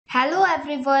Hello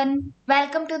everyone,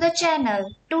 welcome to the channel.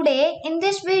 Today in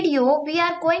this video we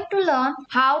are going to learn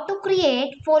how to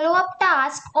create follow-up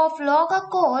task of log a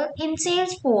call in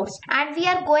Salesforce, and we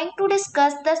are going to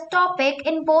discuss this topic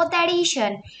in both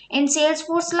edition in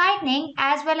Salesforce Lightning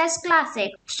as well as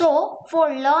Classic. So for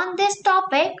learn this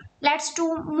topic, let's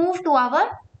move to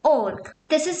our org.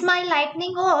 This is my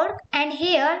Lightning org, and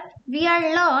here we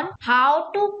are learn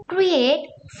how to create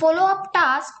follow-up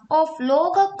task of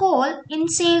log a call in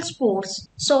Salesforce.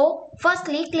 So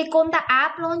firstly click on the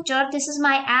app launcher. This is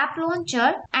my app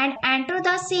launcher, and enter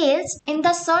the sales in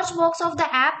the search box of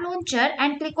the app launcher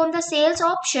and click on the sales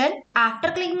option.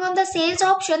 After clicking on the sales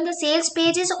option, the sales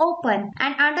page is open,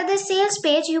 and under the sales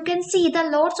page you can see the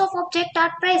lots of objects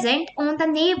are present on the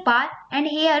navbar, and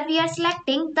here we are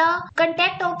selecting the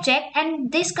contact object,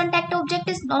 and this contact object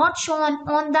is not shown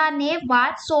on the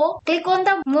navbar. So click on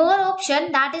the more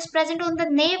option that is present on the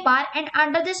navbar, and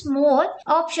under this more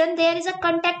option there is a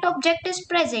contact object is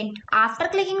present. After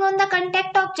clicking on the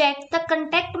contact object, the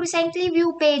contact recently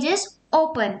view page is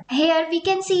open. Here we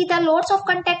can see the lots of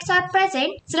contacts are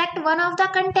present. Select one of the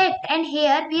contact, and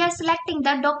here we are selecting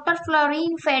the Dr.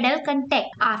 Florine Fadel contact.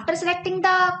 After selecting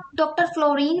the Dr.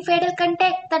 Florine Fadel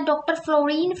contact, the Dr.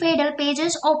 Florine Fadel page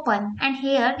is open, and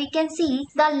here we can see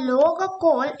the log a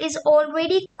call is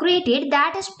already created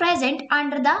that is present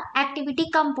under the activity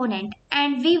component,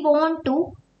 and we want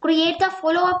to create the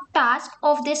follow-up task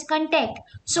of this contact.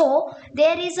 So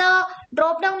there is a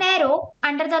drop down arrow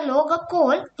under the log a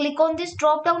call. Click on this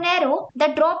drop down arrow. The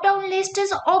drop down list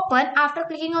is open after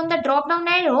clicking on the drop down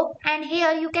arrow, and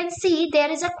here you can see there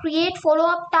is a create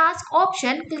follow-up task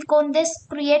option. Click on this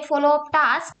create follow-up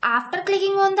task. After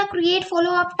clicking on the create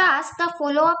follow-up task, the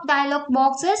follow-up dialog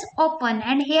box is open,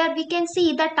 and here we can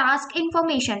see the task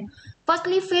information.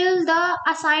 Firstly fill the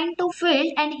assigned to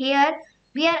field, and here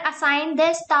we are assigned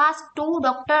this task to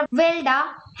Dr.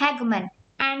 Wilda Hagman,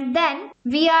 and then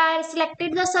we are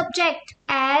selected the subject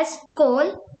as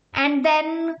call, and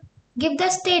then give the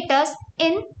status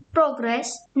in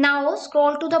progress. Now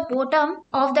scroll to the bottom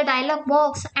of the dialog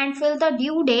box and fill the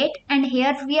due date, and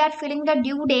here we are filling the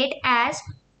due date as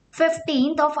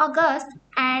 15th of August,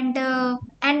 and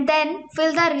then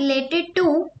fill the related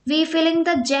to. We filling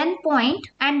the gen point,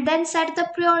 and then set the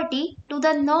priority to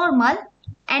the normal,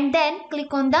 and then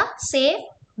click on the save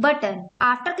button.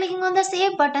 After clicking on the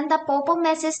save button, the pop-up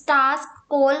message task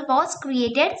call was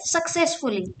created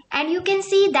successfully, and you can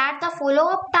see that the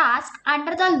follow-up task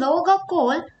under the log a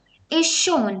call is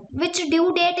shown, which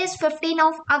due date is 15th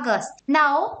of August.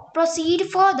 Now proceed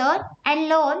further and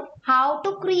learn how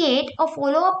to create a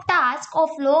follow-up task of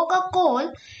log a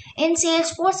call in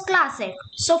Salesforce Classic.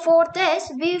 So for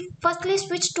this, we firstly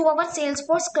switch to our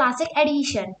Salesforce Classic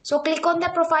edition. So click on the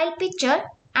profile picture,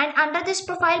 and under this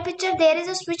profile picture there is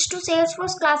a switch to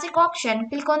Salesforce Classic option.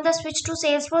 Click on the switch to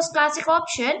Salesforce Classic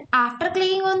option. After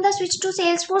clicking on the switch to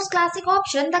Salesforce Classic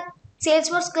option, the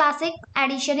Salesforce Classic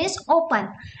edition is open,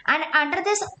 and under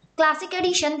this Classic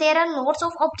edition there are lots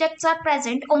of objects are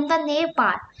present on the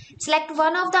navbar. Select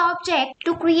one of the object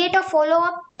to create a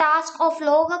follow-up task of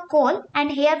log a call, and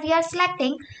here we are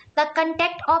selecting the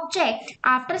contact object.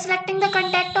 After selecting the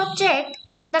contact object,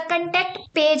 the contact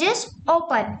page is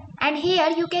open, and here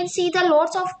you can see the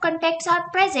lots of contacts are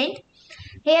present.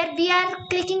 Here we are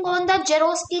clicking on the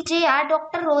Jaroski Jr.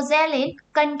 Dr. Rosalind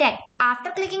contact. After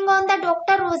clicking on the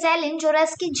Dr. Rosalind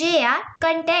Jaroski Jr.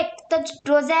 contact, the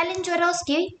Rosalind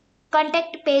Jaroski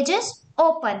contact page is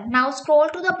open. Now scroll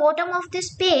to the bottom of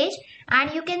this page,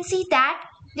 and you can see that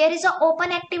there is an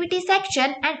open activity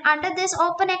section, and under this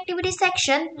open activity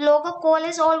section log a call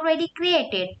is already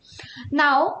created.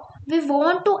 Now we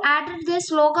want to add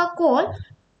this log a call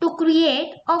to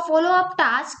create a follow-up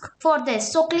task for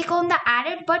this. So click on the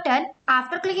added button.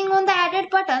 After clicking on the added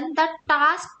button, the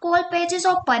task call page is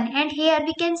open, and here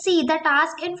we can see the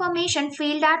task information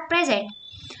field are present,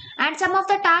 and some of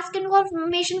the task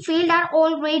information field are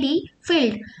already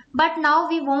filled, but now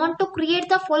we want to create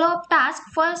the follow-up task.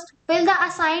 First fill the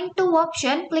assigned to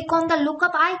option. Click on the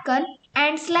lookup icon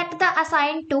and select the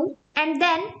assigned to, and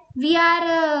then we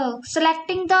are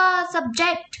selecting the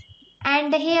subject,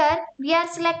 and here we are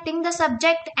selecting the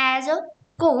subject as a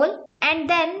call, and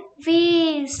then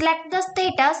we select the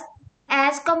status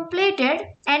as completed,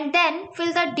 and then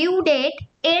fill the due date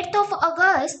 8th of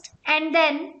August, and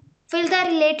then fill the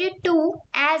related to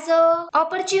as a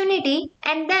opportunity,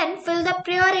 and then fill the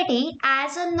priority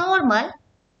as a normal,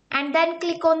 and then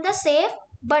click on the save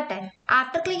button.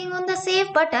 After clicking on the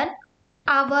save button,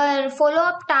 our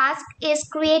follow-up task is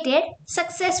created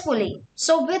successfully.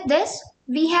 So with this,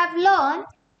 we have learned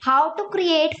how to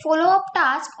create follow-up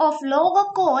task of log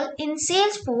a call in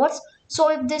Salesforce. So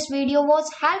if this video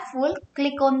was helpful,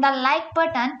 click on the like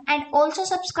button and also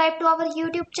subscribe to our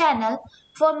YouTube channel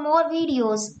for more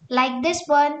videos like this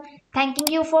one.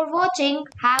 Thanking you for watching.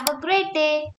 Have a great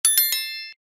day.